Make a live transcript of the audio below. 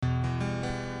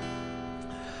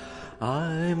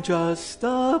I'm just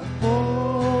a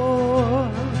poor,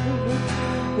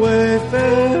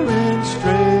 wayfaring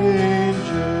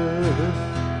stranger,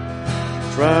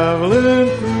 traveling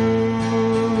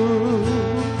through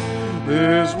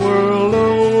this world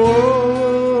alone.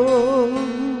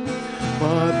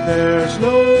 But there's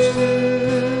no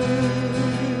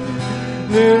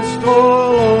sickness,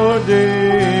 toil, or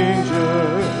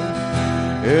danger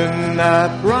in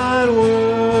that bright world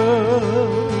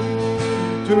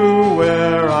to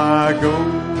where I go.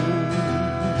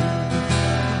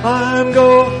 I'm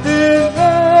going there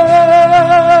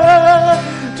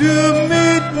to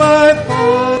meet my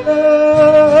Father.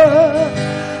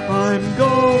 I'm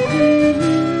going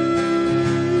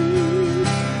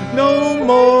no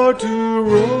more to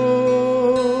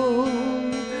roam.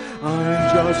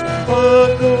 I'm just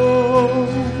a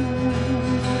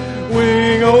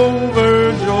going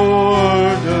over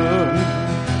Jordan.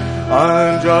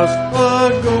 I'm just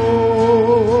a going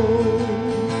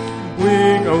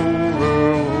over.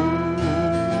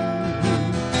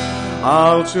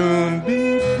 I'll soon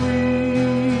be free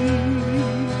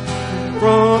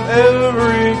from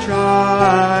every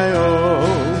trial,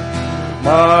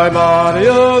 my body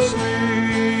asleep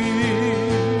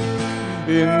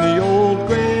in the old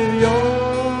graveyard.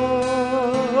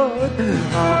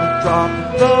 I'll drop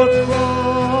the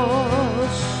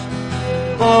cross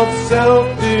of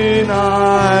self-denial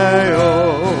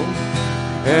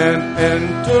and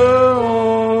enter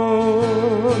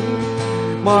on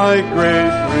my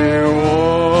great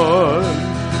reward.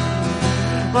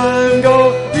 I'm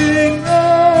going there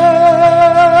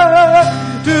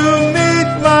to meet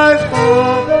my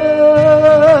Father.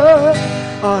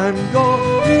 I'm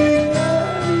going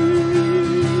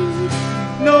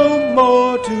no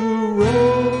more to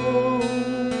roam.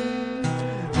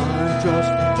 I'm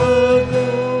just going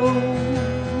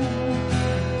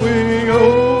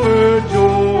over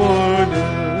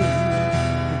Jordan.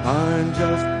 I'm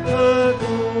just going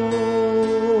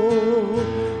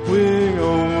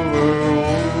over.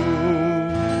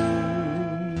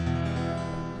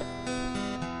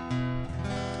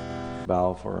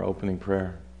 Bow for our opening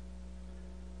prayer.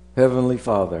 Heavenly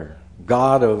Father,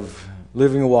 God of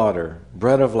living water,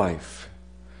 bread of life,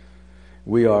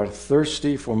 we are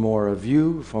thirsty for more of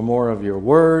you, for more of your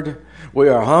word. We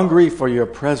are hungry for your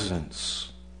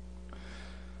presence.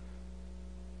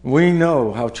 We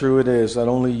know how true it is that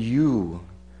only you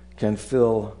can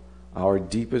fill our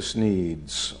deepest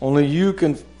needs. Only you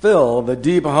can fill the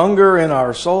deep hunger in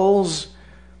our souls.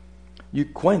 You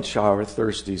quench our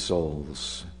thirsty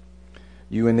souls.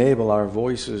 You enable our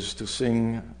voices to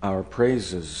sing our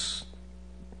praises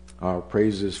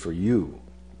for you.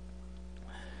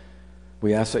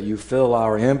 We ask that you fill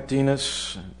our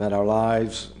emptiness, that our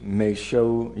lives may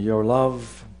show your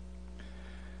love.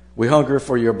 We hunger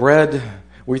for your bread.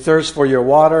 We thirst for your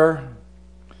water.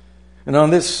 And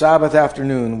on this Sabbath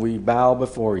afternoon, we bow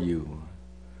before you.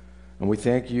 And we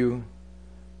thank you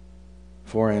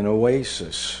for an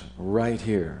oasis right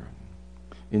here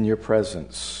in your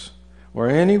presence, where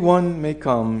anyone may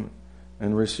come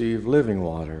and receive living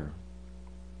water.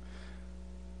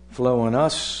 Flow in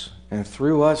us and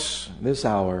through us this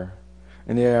hour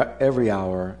and every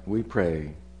hour, we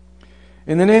pray.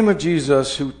 In the name of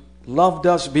Jesus, who loved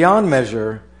us beyond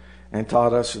measure and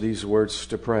taught us these words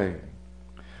to pray.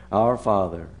 Our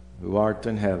Father, who art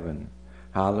in heaven,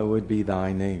 hallowed be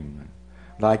thy name.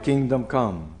 Thy kingdom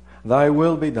come, thy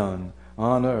will be done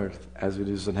on earth as it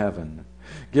is in heaven.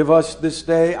 Give us this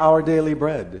day our daily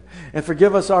bread, and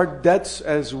forgive us our debts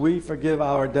as we forgive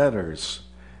our debtors.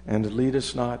 And lead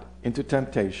us not into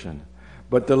temptation,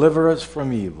 but deliver us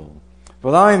from evil.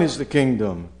 For thine is the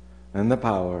kingdom, and the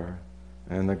power,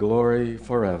 and the glory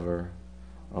forever.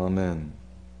 Amen.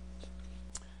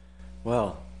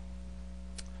 Well,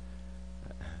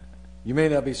 you may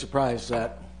not be surprised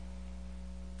that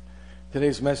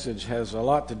today's message has a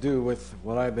lot to do with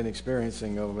what I've been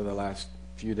experiencing over the last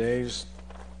few days.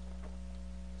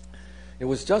 It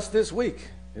was just this week.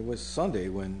 It was Sunday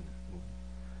when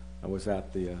I was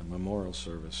at the memorial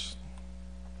service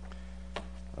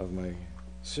of my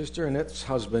sister Annette's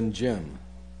husband, Jim,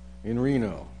 in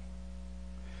Reno.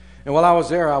 And while I was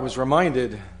there, I was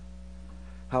reminded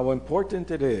how important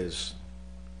it is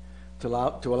to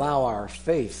allow our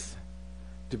faith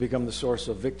to become the source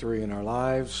of victory in our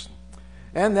lives.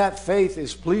 And that faith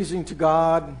is pleasing to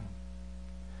God.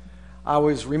 I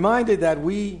was reminded that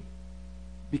we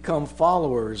become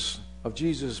followers of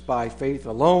Jesus by faith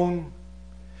alone.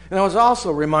 And I was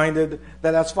also reminded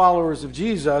that as followers of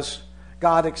Jesus,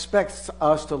 God expects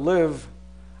us to live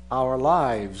our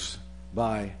lives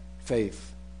by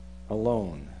faith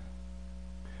alone.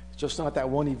 just not that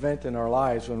one event in our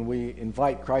lives when we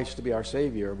invite Christ to be our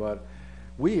Savior, but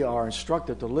we are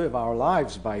instructed to live our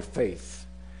lives by faith.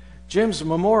 Jim's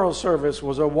memorial service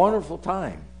was a wonderful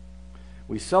time.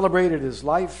 We celebrated his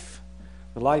life,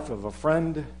 the life of a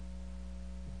friend,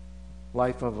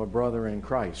 life of a brother in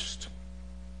Christ.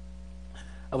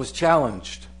 I was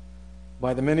challenged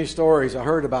by the many stories I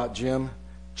heard about Jim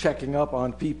checking up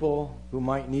on people who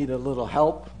might need a little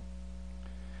help.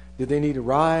 Did they need a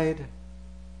ride?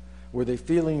 Were they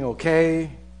feeling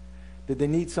okay? Did they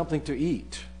need something to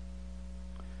eat?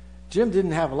 Jim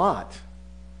didn't have a lot,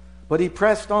 but he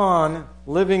pressed on,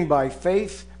 living by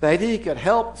faith, that he could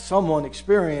help someone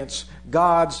experience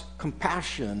God's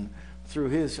compassion through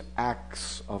his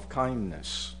acts of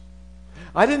kindness.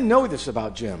 I didn't know this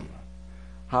about Jim,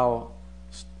 how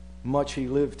much he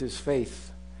lived his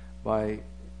faith by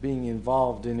being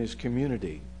involved in his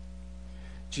community.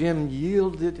 Jim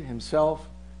yielded himself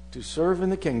to serve in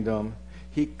the kingdom.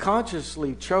 He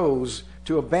consciously chose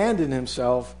to abandon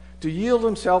himself, to yield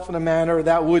himself in a manner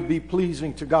that would be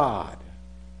pleasing to God.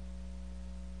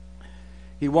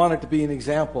 He wanted to be an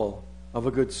example of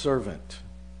a good servant.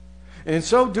 And in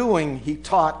so doing, he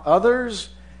taught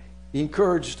others, he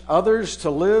encouraged others to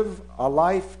live a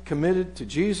life committed to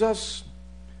Jesus.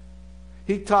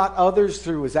 He taught others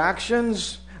through his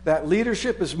actions that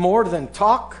leadership is more than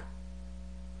talk.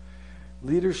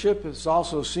 Leadership is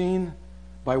also seen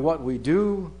by what we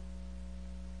do.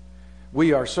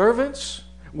 We are servants,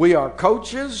 we are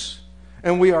coaches,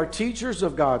 and we are teachers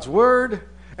of God's Word,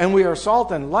 and we are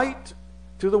salt and light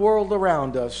to the world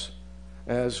around us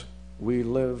as we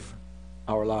live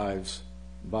our lives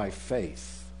by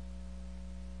faith.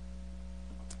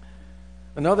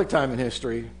 Another time in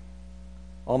history,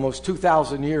 almost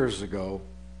 2,000 years ago,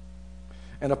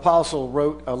 an apostle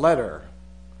wrote a letter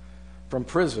from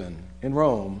prison in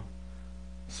Rome,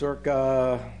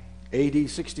 circa AD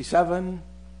 67.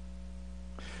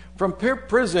 From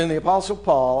prison, the apostle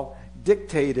Paul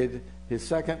dictated his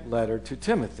second letter to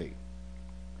Timothy.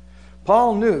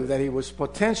 Paul knew that he was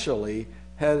potentially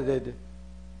headed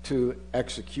to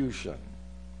execution.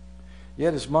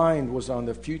 Yet his mind was on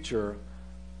the future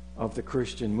of the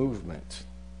Christian movement.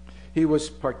 He was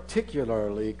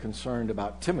particularly concerned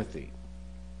about Timothy,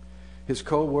 his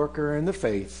co-worker in the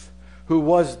faith, who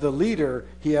was the leader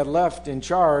he had left in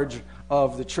charge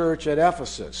of the church at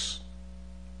Ephesus,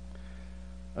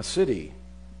 a city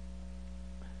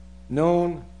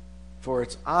known for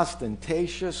its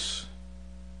ostentatious,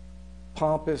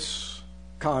 pompous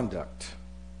conduct.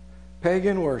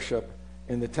 Pagan worship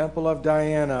in the temple of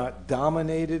Diana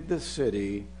dominated the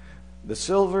city. The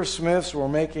silversmiths were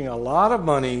making a lot of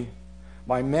money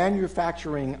by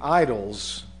manufacturing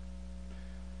idols.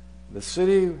 The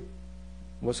city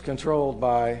was controlled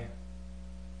by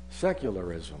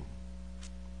secularism,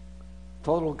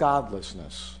 total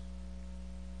godlessness.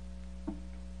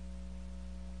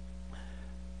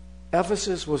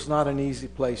 Ephesus was not an easy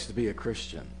place to be a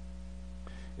Christian,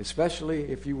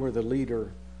 especially if you were the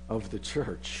leader of the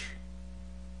church.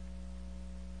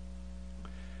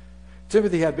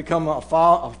 Timothy had become a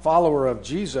follower of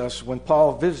Jesus when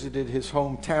Paul visited his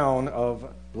hometown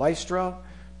of Lystra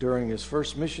during his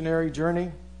first missionary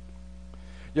journey.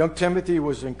 Young Timothy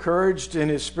was encouraged in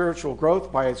his spiritual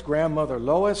growth by his grandmother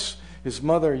Lois, his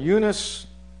mother Eunice,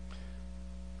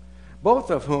 both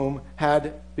of whom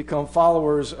had become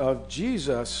followers of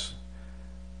Jesus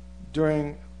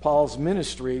during Paul's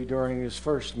ministry during his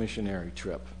first missionary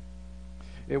trip.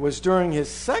 It was during his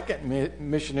second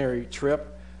missionary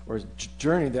trip or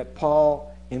journey that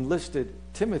Paul enlisted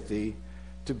Timothy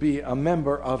to be a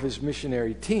member of his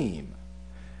missionary team.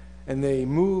 And they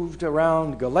moved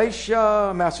around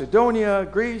Galatia, Macedonia,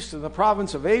 Greece, and the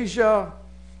province of Asia,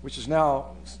 which is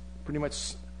now pretty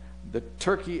much the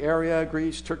Turkey area,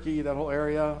 Greece, Turkey, that whole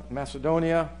area,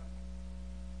 Macedonia.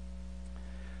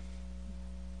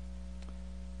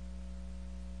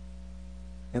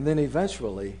 And then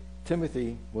eventually,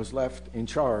 Timothy was left in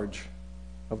charge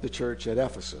of the church at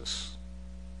Ephesus.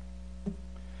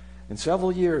 And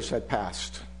several years had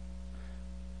passed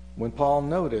when Paul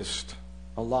noticed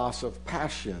a loss of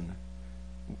passion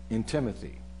in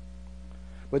Timothy.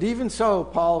 But even so,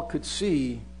 Paul could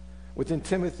see within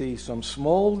Timothy some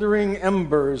smoldering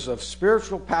embers of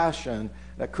spiritual passion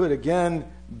that could again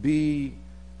be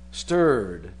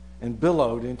stirred and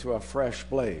billowed into a fresh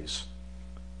blaze.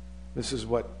 This is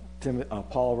what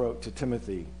Paul wrote to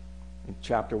Timothy in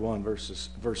chapter 1, verse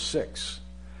 6.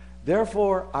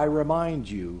 Therefore, I remind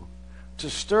you to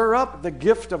stir up the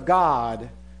gift of God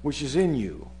which is in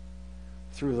you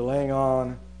through the laying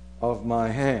on of my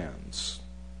hands.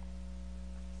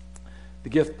 The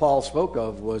gift Paul spoke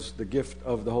of was the gift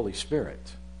of the Holy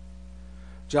Spirit.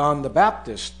 John the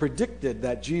Baptist predicted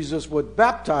that Jesus would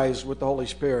baptize with the Holy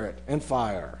Spirit and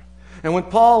fire. And when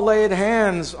Paul laid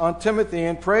hands on Timothy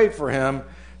and prayed for him,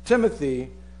 Timothy,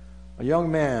 a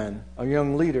young man, a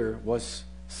young leader, was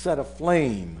set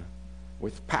aflame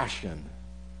with passion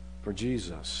for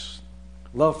Jesus,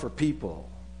 love for people,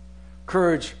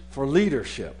 courage for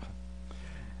leadership.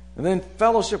 And then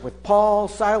fellowship with Paul,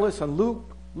 Silas, and Luke.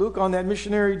 Luke on that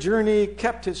missionary journey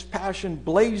kept his passion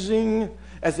blazing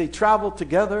as they traveled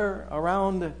together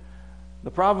around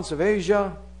the province of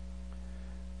Asia.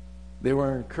 They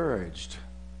were encouraged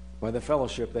by the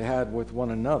fellowship they had with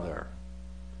one another.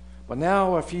 But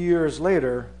now, a few years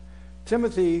later,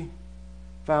 Timothy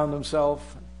found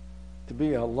himself to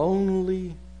be a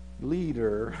lonely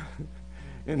leader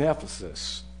in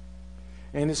Ephesus.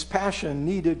 And his passion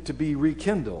needed to be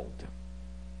rekindled.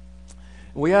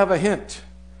 We have a hint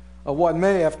of what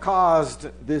may have caused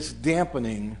this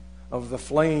dampening of the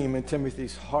flame in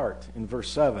Timothy's heart in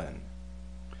verse 7.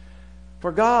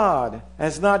 For God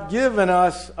has not given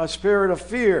us a spirit of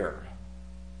fear,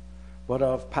 but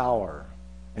of power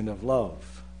and of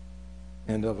love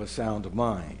and of a sound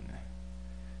mind.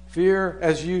 Fear,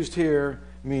 as used here,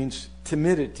 means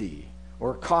timidity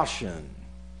or caution,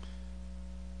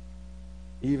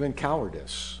 even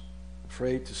cowardice,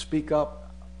 afraid to speak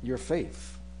up your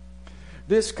faith.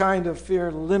 This kind of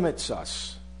fear limits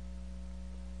us.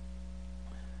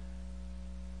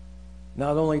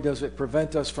 Not only does it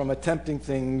prevent us from attempting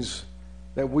things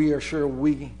that we are sure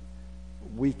we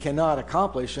cannot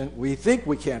accomplish and we think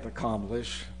we can't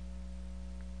accomplish,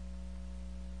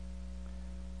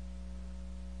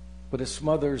 but it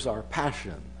smothers our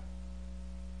passion.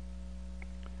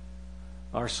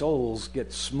 Our souls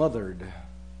get smothered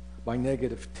by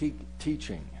negative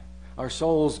teaching. Our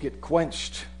souls get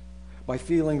quenched by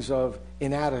feelings of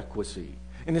inadequacy.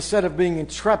 And instead of being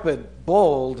intrepid,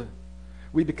 bold,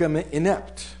 we become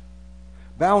inept,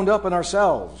 bound up in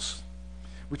ourselves.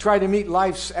 We try to meet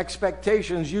life's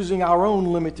expectations using our own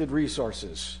limited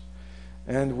resources.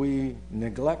 And we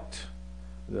neglect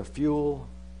the fuel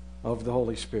of the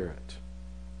Holy Spirit.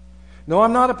 No,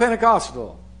 I'm not a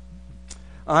Pentecostal.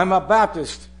 I'm a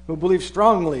Baptist who believes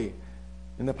strongly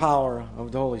in the power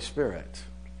of the Holy Spirit.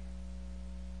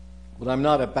 But I'm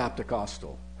not a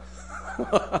Baptist-costal.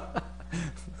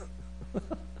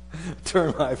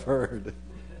 Term I've heard.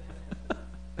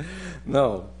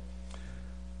 No.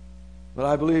 But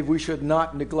I believe we should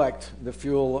not neglect the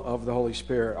fuel of the Holy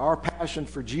Spirit. Our passion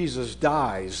for Jesus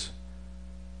dies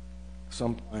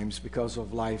sometimes because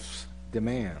of life's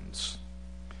demands.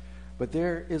 But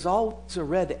there is always a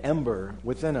red ember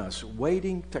within us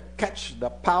waiting to catch the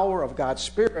power of God's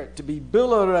Spirit to be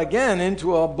billowed again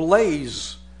into a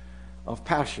blaze of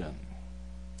passion.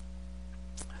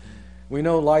 We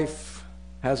know life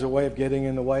has a way of getting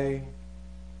in the way,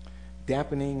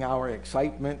 dampening our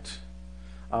excitement,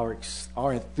 our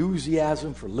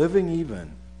enthusiasm for living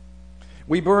even.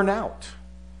 We burn out.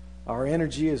 Our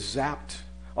energy is zapped.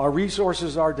 Our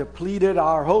resources are depleted.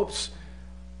 Our hopes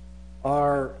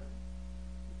are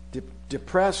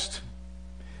depressed.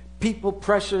 People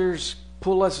pressures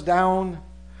pull us down.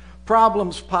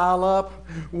 Problems pile up.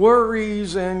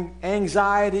 Worries and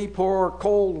anxiety pour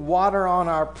cold water on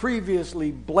our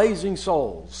previously blazing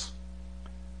souls.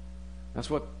 That's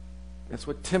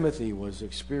what Timothy was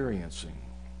experiencing.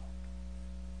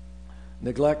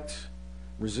 Neglect,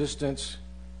 resistance,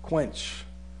 quench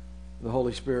the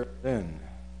Holy Spirit in.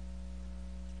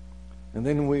 And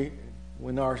then when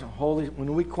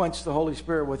we quench the Holy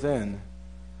Spirit within,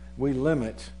 we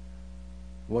limit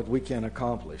what we can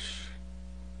accomplish.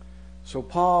 So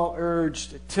Paul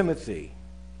urged Timothy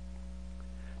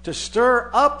to stir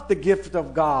up the gift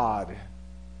of God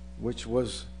which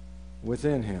was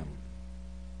within him.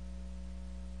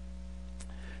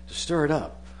 To stir it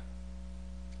up.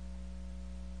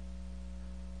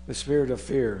 The spirit of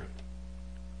fear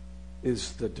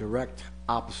is the direct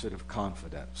opposite of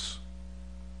confidence.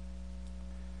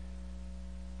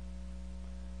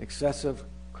 Excessive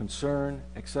concern,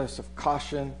 excessive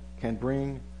caution can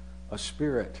bring a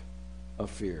spirit of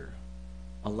fear,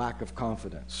 a lack of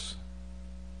confidence.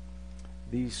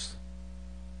 These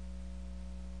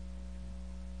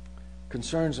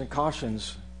concerns and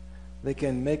cautions, they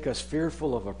can make us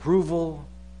fearful of approval.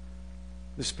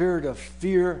 The spirit of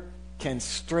fear can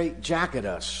straitjacket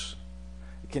us.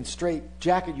 It can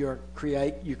straitjacket your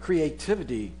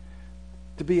creativity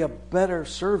to be a better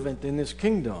servant in this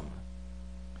kingdom.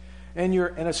 And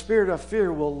a spirit of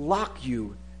fear will lock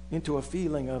you into a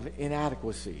feeling of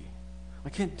inadequacy. I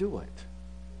can't do it.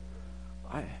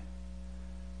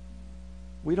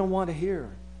 We don't want to hear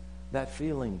that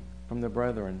feeling from the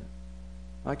brethren.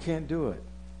 I can't do it.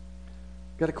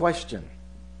 Got a question.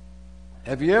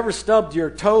 Have you ever stubbed your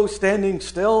toe standing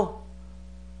still?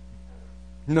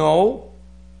 No.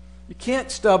 You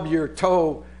can't stub your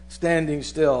toe standing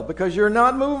still because you're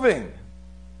not moving.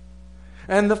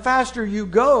 And the faster you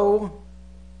go,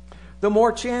 the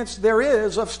more chance there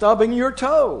is of stubbing your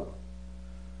toe.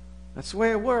 That's the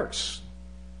way it works.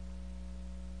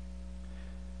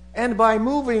 And by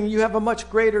moving, you have a much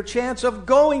greater chance of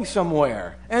going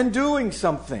somewhere and doing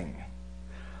something.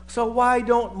 So why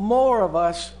don't more of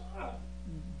us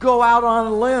go out on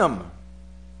a limb?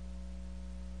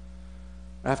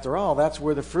 After all, that's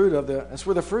where the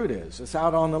fruit is. It's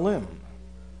out on the limb.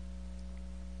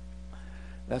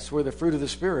 That's where the fruit of the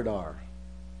Spirit are.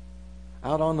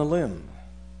 Out on the limb.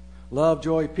 Love,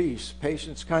 joy, peace,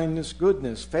 patience, kindness,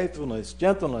 goodness, faithfulness,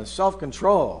 gentleness,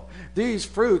 self-control. These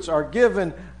fruits are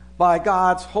given by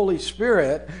God's Holy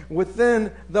Spirit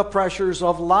within the pressures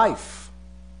of life.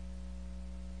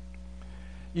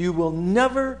 You will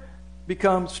never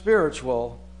become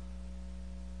spiritual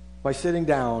by sitting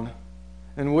down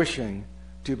and wishing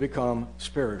to become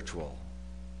spiritual.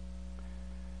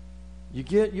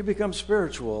 You become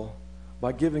spiritual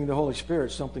by giving the Holy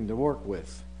Spirit something to work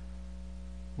with.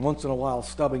 Once in a while,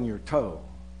 stubbing your toe.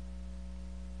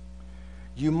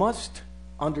 You must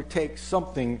undertake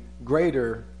something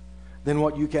greater than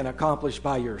what you can accomplish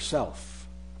by yourself.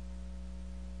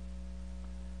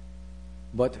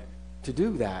 But to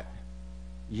do that,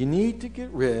 you need to get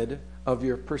rid of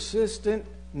your persistent,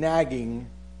 nagging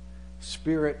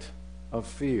spirit of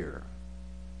fear.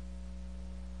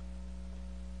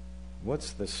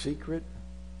 What's the secret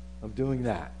of doing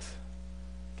that?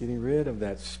 Getting rid of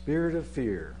that spirit of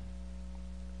fear.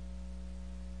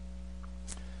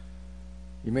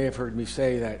 You may have heard me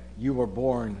say that you were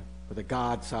born with a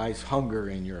God-sized hunger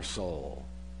in your soul.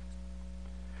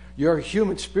 Your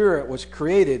human spirit was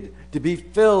created to be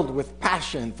filled with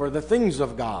passion for the things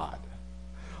of God.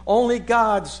 Only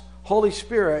God's Holy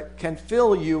Spirit can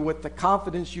fill you with the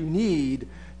confidence you need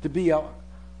to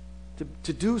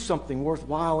do something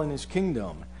worthwhile in His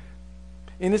kingdom.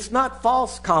 And it's not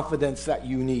false confidence that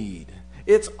you need.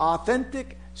 It's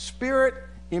authentic,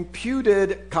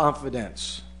 Spirit-imputed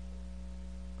confidence.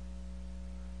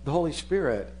 The Holy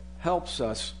Spirit helps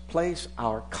us place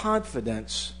our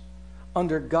confidence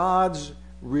under God's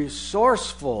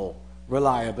resourceful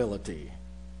reliability.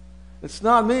 It's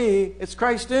not me, it's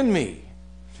Christ in me.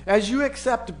 As you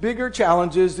accept bigger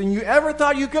challenges than you ever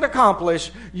thought you could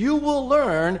accomplish, you will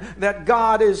learn that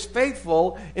God is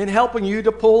faithful in helping you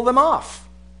to pull them off.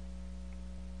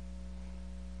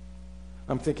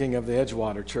 I'm thinking of the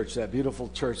Edgewater Church, that beautiful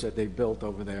church that they built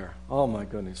over there. Oh my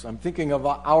goodness. I'm thinking of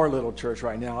our little church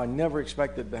right now. I never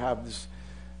expected to have this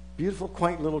beautiful,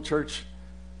 quaint little church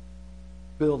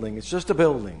building. It's just a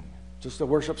building, just a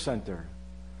worship center.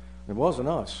 It wasn't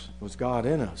us. It was God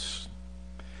in us.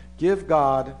 Give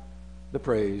God the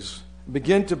praise.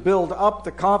 Begin to build up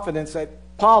the confidence that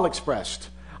Paul expressed.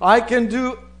 I can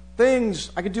do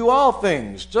things. I can do all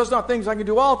things. Just not things. I can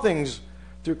do all things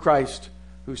through Christ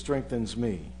who strengthens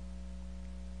me.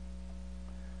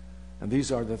 And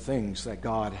these are the things that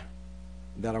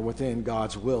are within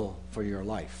God's will for your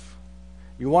life.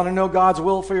 You want to know God's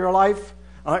will for your life?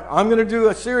 I'm going to do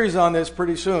a series on this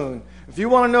pretty soon. If you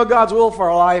want to know God's will for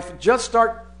our life, just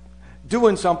start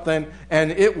doing something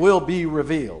and it will be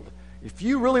revealed. If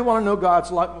you really want to know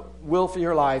God's will for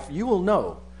your life, you will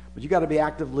know. But you got to be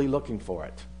actively looking for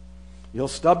it. You'll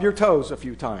stub your toes a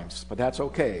few times, but that's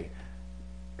okay.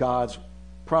 God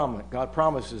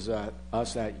promises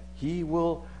us that He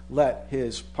will let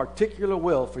His particular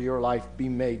will for your life be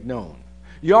made known.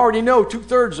 You already know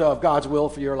 2/3 of God's will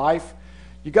for your life.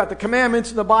 You got the commandments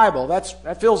in the Bible.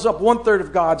 That fills up 1/3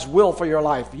 of God's will for your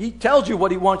life. He tells you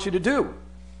what He wants you to do.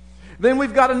 Then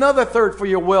we've got another third for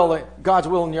your will, God's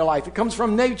will in your life. It comes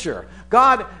from nature.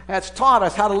 God has taught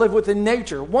us how to live within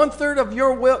nature. 1/3 of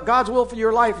your will, God's will for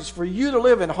your life, is for you to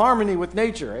live in harmony with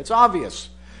nature. It's obvious.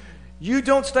 You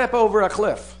don't step over a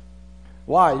cliff.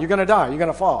 Why? You're going to die. You're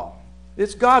going to fall.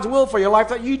 It's God's will for your life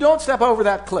that you don't step over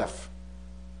that cliff.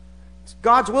 It's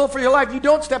God's will for your life you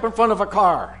don't step in front of a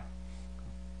car.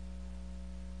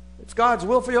 It's God's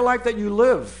will for your life that you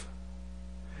live.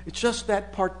 It's just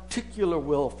that particular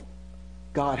will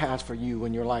God has for you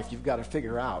in your life you've got to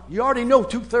figure out. You already know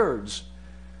 2/3.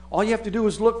 All you have to do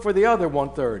is look for the other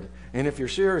 1/3. And if you're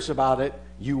serious about it,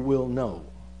 you will know.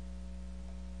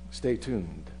 Stay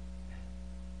tuned.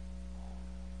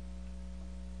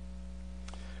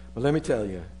 But let me tell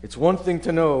you, it's one thing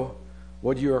to know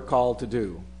what you are called to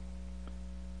do.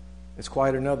 It's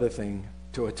quite another thing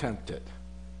to attempt it.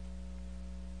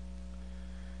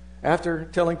 After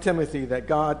telling Timothy that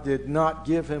God did not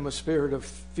give him a spirit of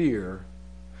fear,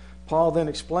 Paul then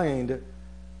explained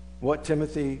what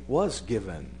Timothy was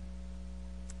given.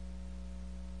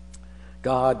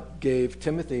 God gave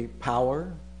Timothy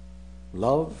power,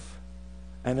 love,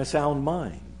 and a sound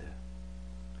mind.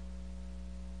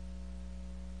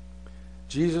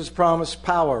 Jesus promised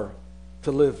power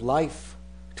to live life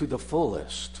to the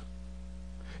fullest.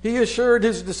 He assured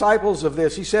his disciples of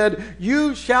this. He said,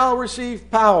 "You shall receive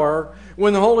power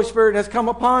when the Holy Spirit has come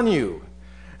upon you."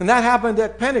 And that happened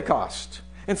at Pentecost.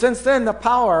 And since then, the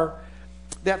power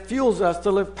that fuels us to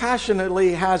live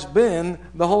passionately has been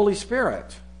the Holy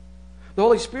Spirit. The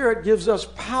Holy Spirit gives us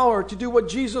power to do what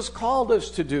Jesus called us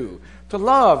to do, to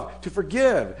love, to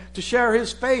forgive, to share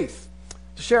his faith,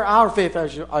 to share our faith,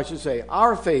 I should say,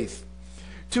 our faith,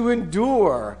 to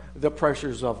endure the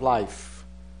pressures of life,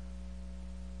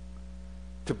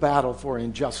 to battle for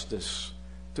injustice,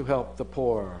 to help the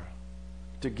poor,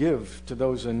 to give to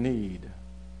those in need.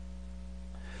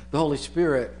 The Holy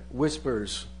Spirit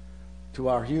whispers to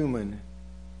our human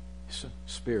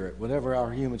spirit, whatever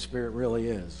our human spirit really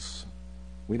is.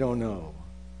 We don't know.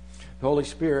 The Holy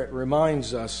Spirit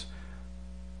reminds us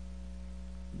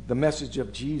the message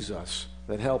of Jesus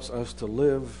that helps us to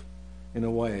live in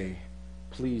a way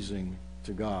pleasing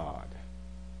to God.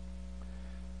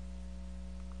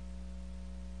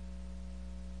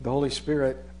 The Holy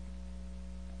Spirit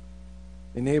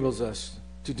enables us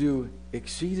to do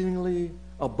exceedingly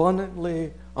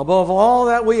abundantly above all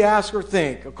that we ask or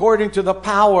think, according to the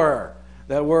power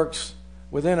that works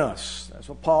within us. That's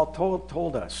what Paul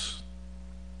told us.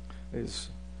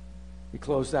 He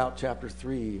closed out chapter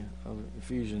 3 of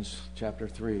Ephesians chapter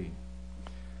 3.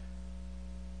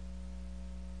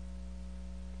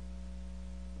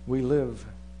 We live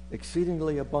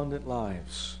exceedingly abundant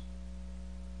lives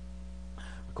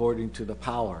according to the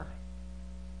power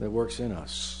that works in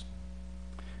us.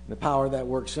 The power that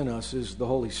works in us is the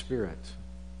Holy Spirit.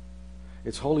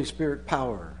 It's Holy Spirit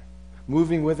power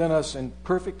moving within us in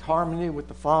perfect harmony with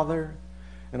the Father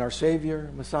and our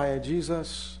Savior, Messiah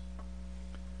Jesus.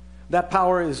 That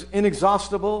power is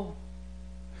inexhaustible.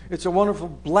 It's a wonderful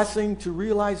blessing to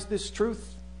realize this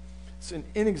truth. It's an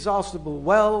inexhaustible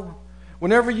well.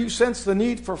 Whenever you sense the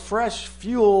need for fresh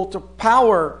fuel to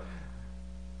power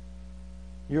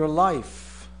your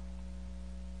life,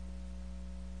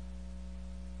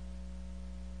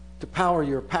 to power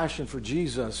your passion for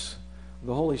Jesus,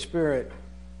 the Holy Spirit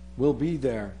will be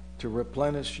there to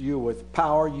replenish you with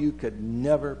power you could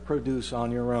never produce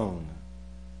on your own.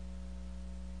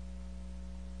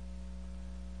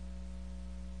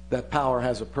 That power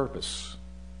has a purpose.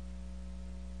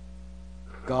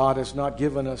 God has not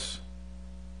given us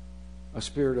a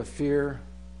spirit of fear,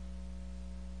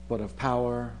 but of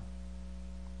power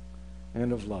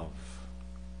and of love.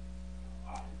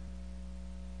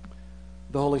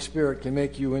 The Holy Spirit can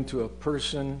make you into a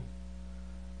person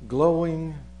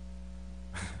glowing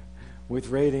with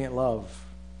radiant love.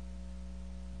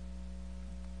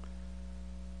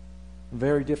 A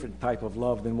very different type of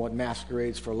love than what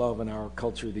masquerades for love in our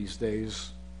culture these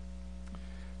days.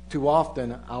 Too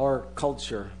often, our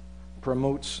culture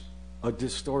promotes a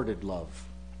distorted love.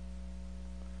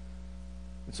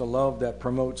 It's a love that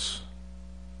promotes,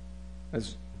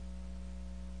 as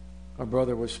our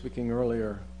brother was speaking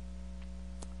earlier,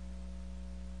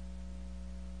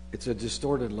 it's a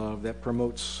distorted love that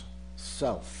promotes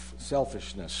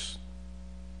selfishness,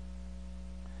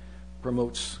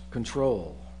 promotes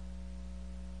control.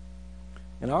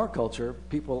 In our culture,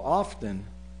 people often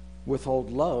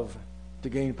withhold love to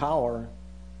gain power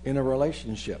in a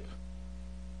relationship.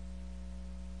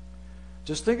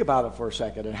 Just think about it for a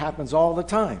second. It happens all the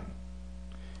time.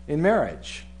 In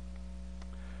marriage,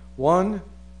 one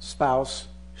spouse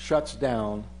shuts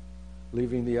down,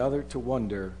 leaving the other to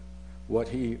wonder what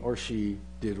he or she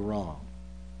did wrong.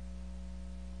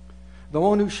 The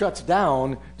one who shuts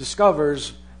down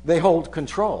discovers they hold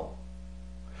control.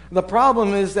 The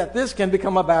problem is that this can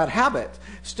become a bad habit.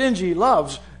 Stingy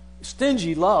love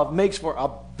makes for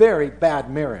a very bad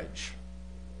marriage.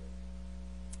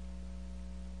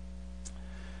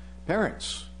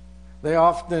 Parents, they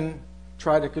often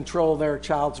try to control their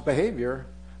child's behavior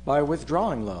by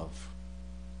withdrawing love.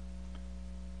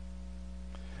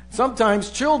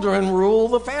 Sometimes children rule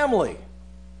the family.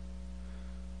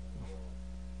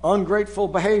 Ungrateful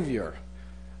behavior.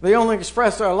 They only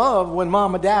express their love when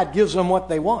mom and dad gives them what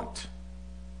they want.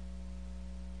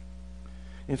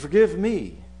 And forgive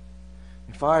me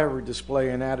if I ever display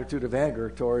an attitude of anger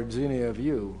towards any of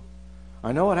you.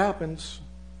 I know it happens.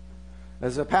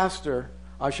 As a pastor,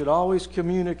 I should always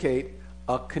communicate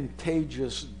a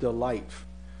contagious delight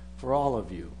for all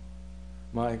of you.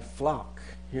 my flock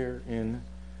here in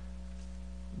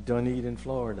Dunedin,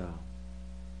 Florida.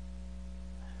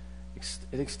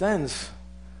 It extends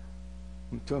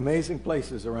to amazing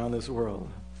places around this world.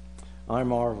 I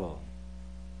marvel.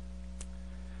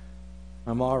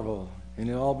 I marvel. And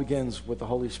it all begins with the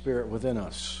Holy Spirit within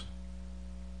us.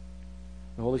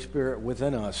 The Holy Spirit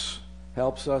within us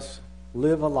helps us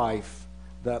live a life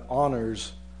that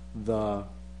honors the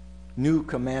new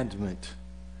commandment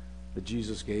that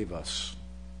Jesus gave us.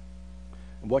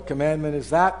 And what commandment is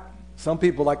that? Some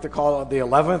people like to call it the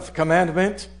 11th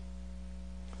commandment.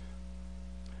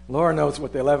 Lord knows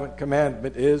what the 11th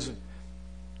commandment is.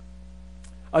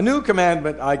 A new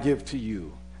commandment I give to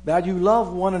you, that you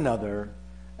love one another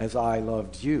as I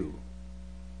loved you,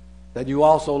 that you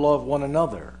also love one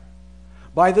another.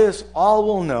 By this all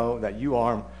will know that you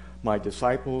are my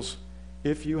disciples,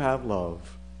 if you have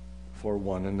love for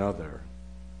one another.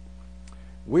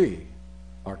 We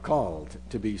are called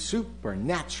to be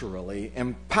supernaturally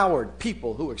empowered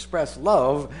people who express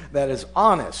love that is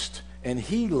honest and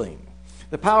healing.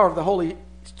 The power of the Holy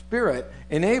Spirit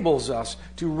enables us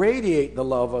to radiate the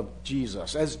love of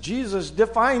Jesus as Jesus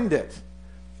defined it.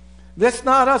 That's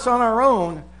not us on our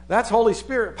own. That's Holy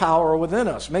Spirit power within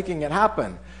us making it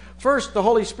happen. First, the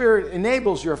Holy Spirit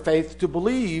enables your faith to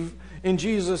believe in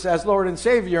Jesus as Lord and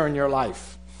Savior in your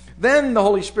life. Then the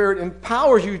Holy Spirit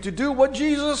empowers you to do what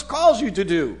Jesus calls you to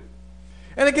do.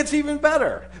 And it gets even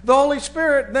better. The Holy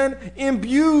Spirit then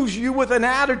imbues you with an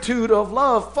attitude of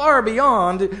love far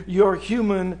beyond your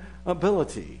human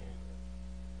ability.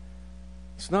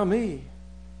 It's not me.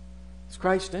 It's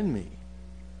Christ in me.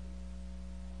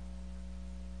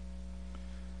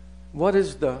 What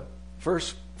is the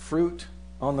first fruit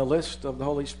on the list of the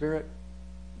Holy Spirit,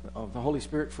 of the Holy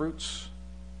Spirit fruits?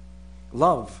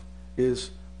 Love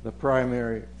is the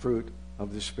primary fruit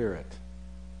of the Spirit.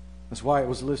 That's why it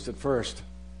was listed first.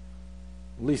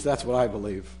 At least that's what I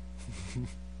believe.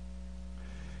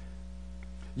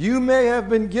 You may have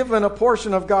been given a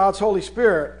portion of God's Holy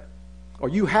Spirit, or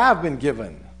you have been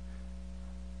given.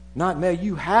 Not may,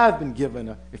 you have been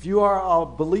given. If you are a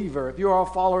believer, if you are a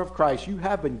follower of Christ, you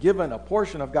have been given a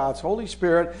portion of God's Holy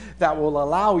Spirit that will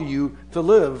allow you to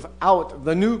live out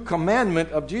the new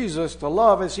commandment of Jesus to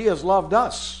love as He has loved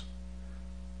us.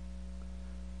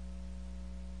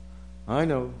 I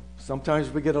know sometimes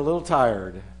we get a little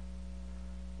tired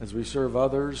as we serve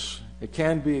others. It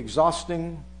can be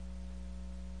exhausting.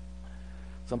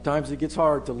 Sometimes it gets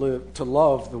hard to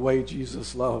love the way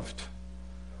Jesus loved.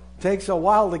 It takes a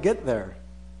while to get there,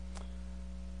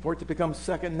 for it to become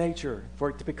second nature, for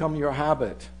it to become your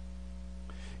habit.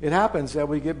 It happens that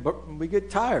we get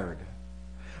tired.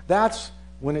 That's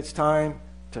when it's time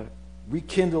to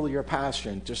rekindle your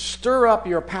passion, to stir up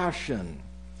your passion.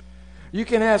 You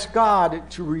can ask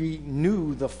God to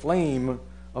renew the flame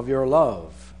of your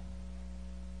love.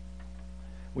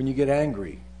 When you get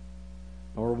angry,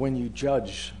 or when you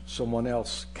judge someone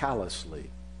else callously.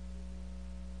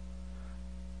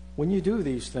 When you do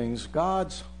these things,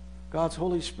 God's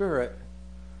Holy Spirit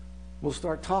will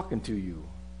start talking to you.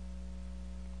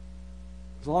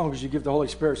 As long as you give the Holy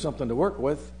Spirit something to work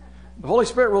with, the Holy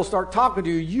Spirit will start talking to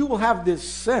you. You will have this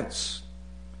sense.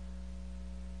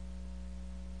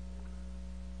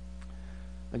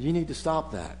 And you need to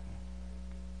stop that.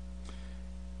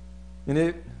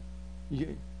 And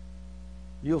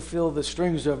you'll feel the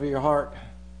strings of your heart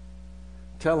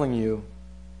telling you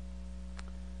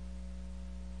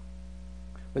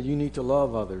that you need to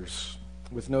love others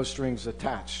with no strings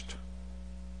attached.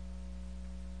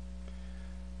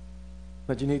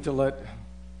 That you need to let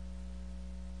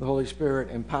the Holy Spirit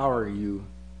empower you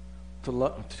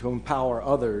to empower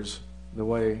others the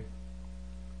way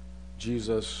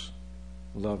Jesus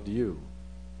loved you.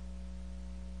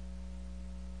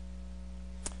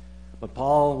 But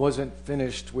Paul wasn't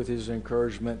finished with his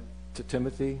encouragement to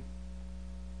Timothy.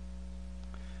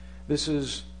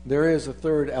 There is a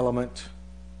third element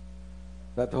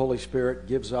that the Holy Spirit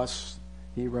gives us.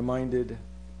 He reminded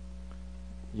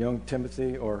young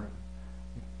Timothy, or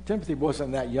Timothy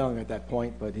wasn't that young at that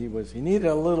point, but he needed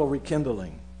a little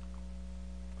rekindling.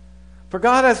 For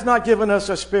God has not given us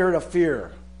a spirit of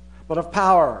fear, but of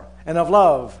power and of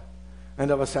love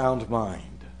and of a sound mind.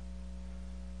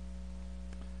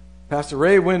 Pastor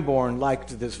Ray Winborn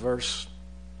liked this verse.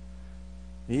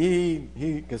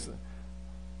 Because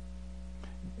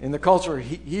in the culture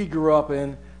he grew up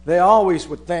in, they always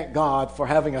would thank God for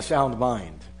having a sound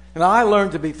mind. And I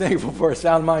learned to be thankful for a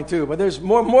sound mind too. But there's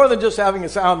more than just having a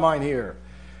sound mind here.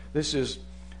 This is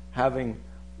having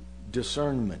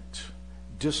discernment,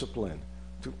 discipline,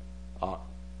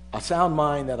 a sound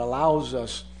mind that allows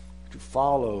us to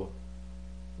follow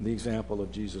the example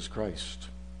of Jesus Christ.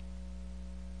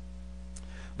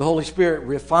 The Holy Spirit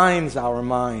refines our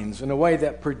minds in a way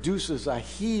that produces a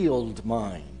healed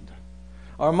mind.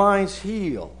 Our minds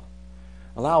heal,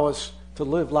 allow us to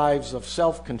live lives of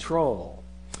self-control.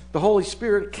 The Holy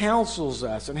Spirit counsels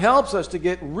us and helps us to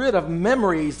get rid of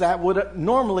memories that would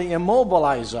normally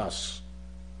immobilize us.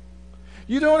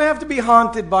 You don't have to be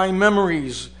haunted by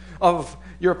memories of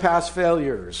your past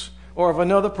failures or of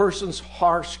another person's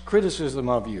harsh criticism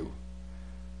of you.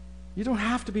 You don't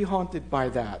have to be haunted by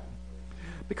that.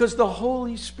 Because the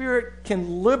Holy Spirit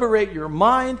can liberate your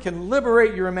mind, can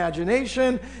liberate your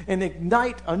imagination, and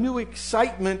ignite a new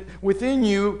excitement within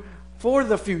you for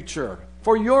the future,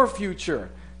 for your future,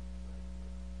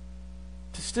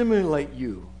 to stimulate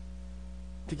you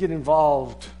to get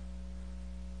involved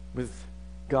with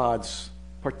God's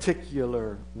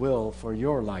particular will for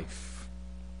your life.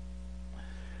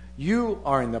 You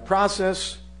are in the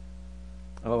process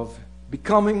of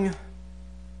becoming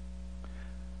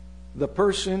the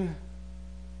person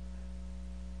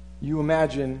you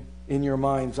imagine in your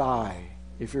mind's eye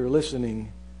if you're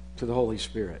listening to the Holy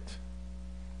Spirit.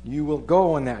 You will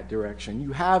go in that direction.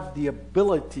 You have the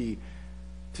ability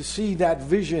to see that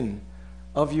vision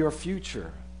of your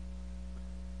future,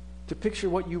 to picture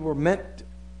what you were meant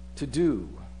to do.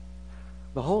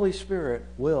 The Holy Spirit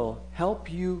will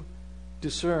help you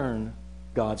discern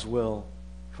God's will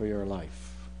for your life.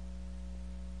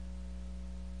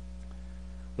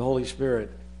 The Holy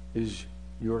Spirit is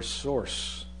your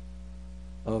source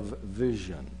of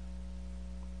vision.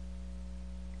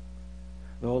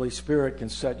 The Holy Spirit can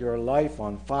set your life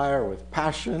on fire with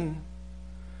passion,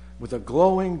 with a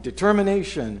glowing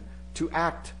determination to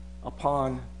act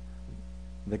upon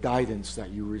the guidance that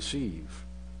you receive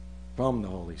from the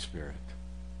Holy Spirit.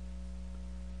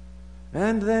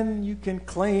 And then you can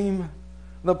claim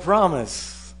the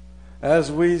promise,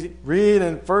 as we read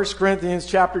in 1 Corinthians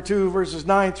chapter 2, verses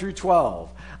 9 through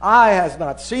 12. Eye has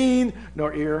not seen,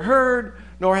 nor ear heard,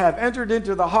 nor have entered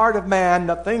into the heart of man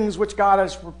the things which God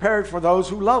has prepared for those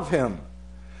who love him.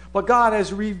 But God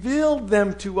has revealed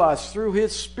them to us through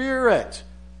his Spirit.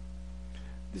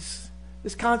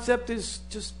 This concept is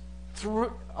just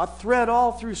a thread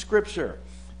all through Scripture.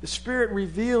 The Spirit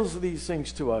reveals these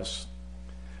things to us.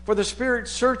 For the Spirit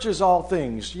searches all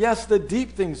things, yes, the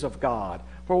deep things of God.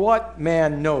 For what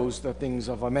man knows the things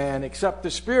of a man except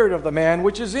the spirit of the man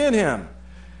which is in him?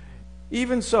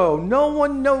 Even so, no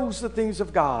one knows the things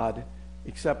of God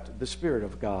except the Spirit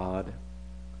of God.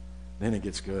 Then it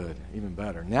gets good, even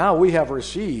better. Now we have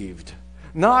received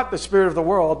not the spirit of the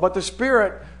world, but the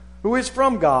Spirit who is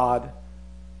from God,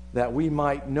 that we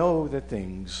might know the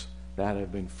things that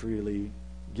have been freely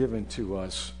given to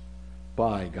us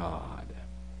by God.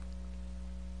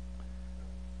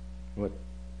 What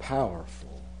powerful.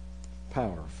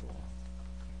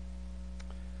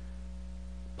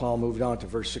 Paul moved on to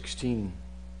verse 16,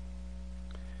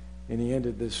 and he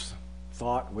ended this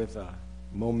thought with a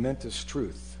momentous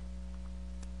truth.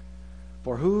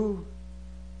 For who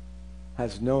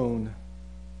has known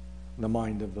the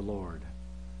mind of the Lord,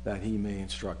 that he may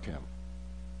instruct him?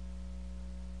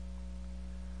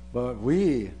 But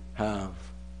we have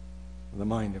the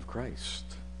mind of Christ.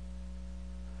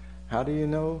 How do you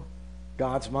know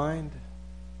God's mind?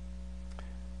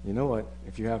 You know what?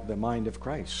 If you have the mind of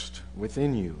Christ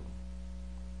within you.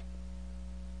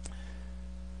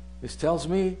 This tells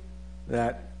me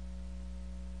that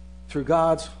through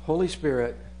God's Holy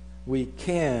Spirit, we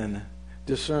can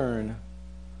discern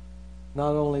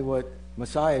not only what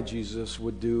Messiah Jesus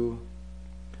would do,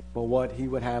 but what he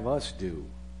would have us do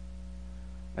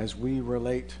as we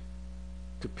relate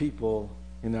to people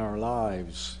in our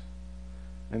lives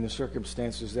and the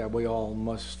circumstances that we all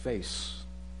must face.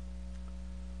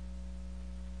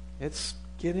 It's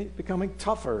becoming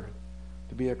tougher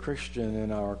to be a Christian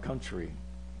in our country.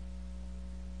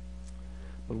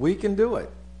 But we can do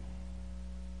it.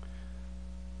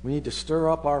 We need to stir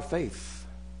up our faith.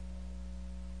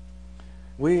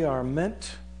 We are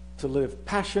meant to live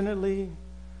passionately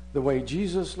the way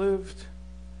Jesus lived,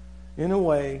 in a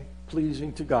way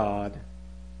pleasing to God.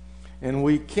 And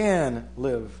we can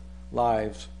live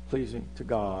lives pleasing to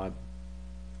God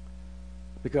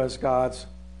because God's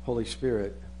Holy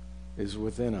Spirit is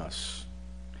within us,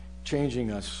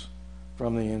 changing us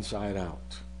from the inside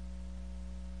out.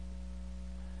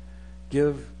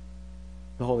 Give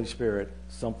the Holy Spirit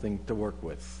something to work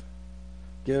with.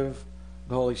 Give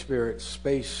the Holy Spirit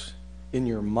space in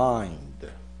your mind,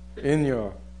 in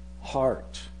your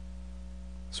heart.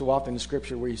 So often in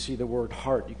Scripture where you see the word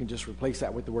heart, you can just replace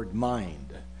that with the word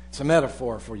mind. It's a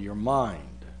metaphor for your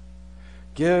mind.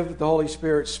 Give the Holy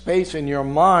Spirit space in your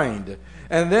mind,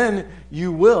 and then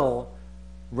you will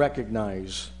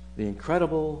recognize the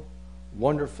incredible,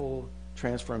 wonderful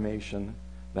transformation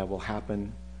that will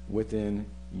happen within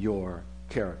your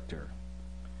character.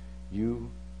 You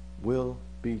will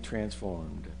be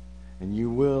transformed, and you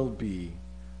will be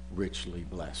richly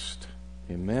blessed.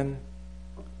 Amen.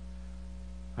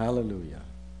 Hallelujah.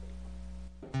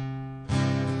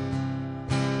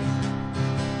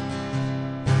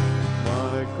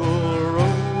 My